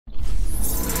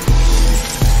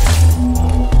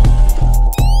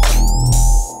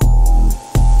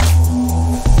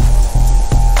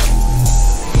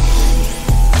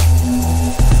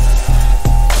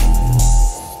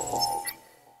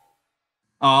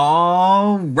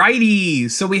Alrighty,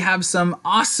 so we have some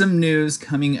awesome news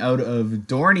coming out of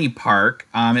Dorney Park.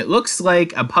 It looks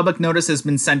like a public notice has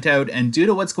been sent out, and due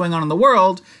to what's going on in the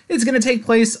world, it's going to take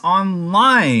place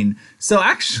online. So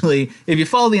actually, if you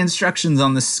follow the instructions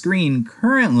on the screen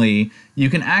currently,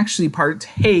 you can actually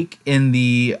partake in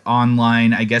the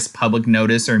online, I guess, public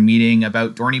notice or meeting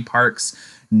about Dorney Park's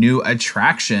new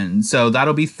attraction. So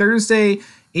that'll be Thursday,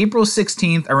 April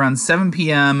 16th around 7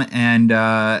 p.m. and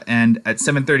at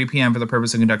 7:30 p.m. for the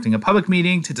purpose of conducting a public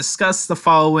meeting to discuss the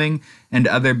following and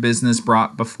other business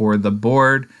brought before the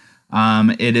board.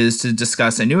 It is to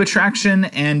discuss a new attraction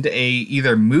and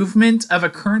either movement of a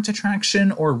current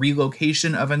attraction or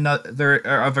relocation of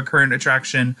a current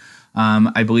attraction.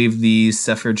 I believe the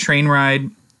Sephir train ride,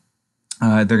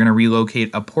 they're going to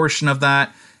relocate a portion of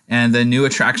that, and the new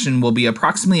attraction will be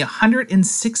approximately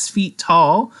 106 feet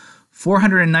tall,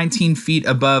 419 feet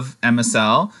above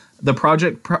MSL. The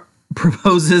project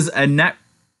proposes a net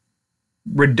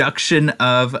reduction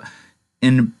of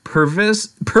impervious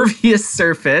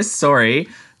surface. Sorry,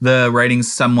 the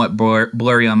writing's somewhat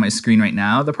blurry on my screen right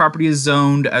now. The property is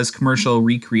zoned as commercial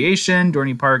recreation.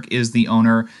 Dorney Park is the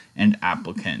owner and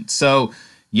applicant. So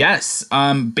yes,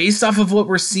 based off of what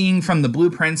we're seeing from the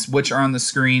blueprints, which are on the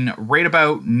screen right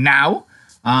about now,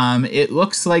 it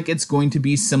looks like it's going to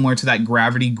be similar to that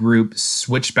Gravity Group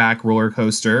switchback roller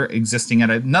coaster existing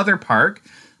at another park,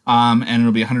 and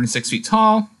it'll be 106 feet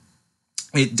tall.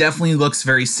 It definitely looks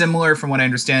very similar. From what I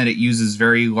understand, it uses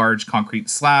very large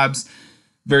concrete slabs,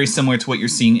 very similar to what you're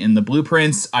seeing in the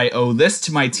blueprints. I owe this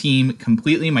to my team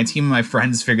completely. My team and my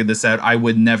friends figured this out. I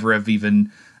would never have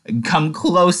even come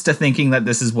close to thinking that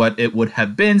this is what it would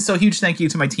have been. So huge thank you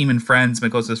to my team and friends, my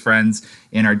closest friends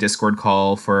in our Discord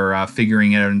call for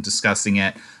figuring it out and discussing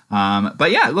it. But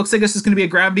yeah, it looks like this is going to be a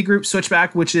Gravity Group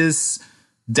switchback, which is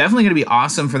definitely going to be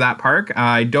awesome for that park.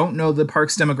 I don't know the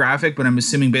park's demographic, but I'm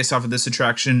assuming based off of this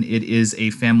attraction, it is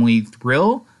a family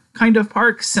thrill kind of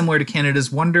park, similar to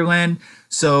Canada's Wonderland.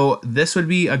 So this would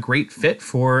be a great fit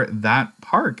for that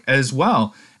park as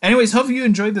well. Anyways, hopefully you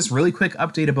enjoyed this really quick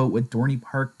update about what Dorney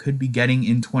Park could be getting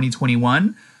in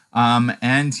 2021.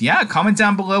 And yeah, comment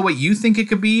down below what you think it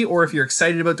could be, or if you're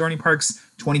excited about Dorney Park's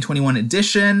 2021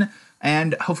 edition.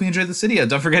 And hopefully you enjoyed this video.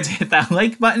 Don't forget to hit that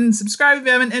like button, subscribe if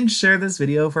you haven't, and share this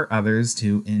video for others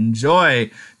to enjoy.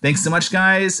 Thanks so much,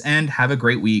 guys, and have a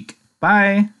great week.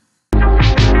 Bye.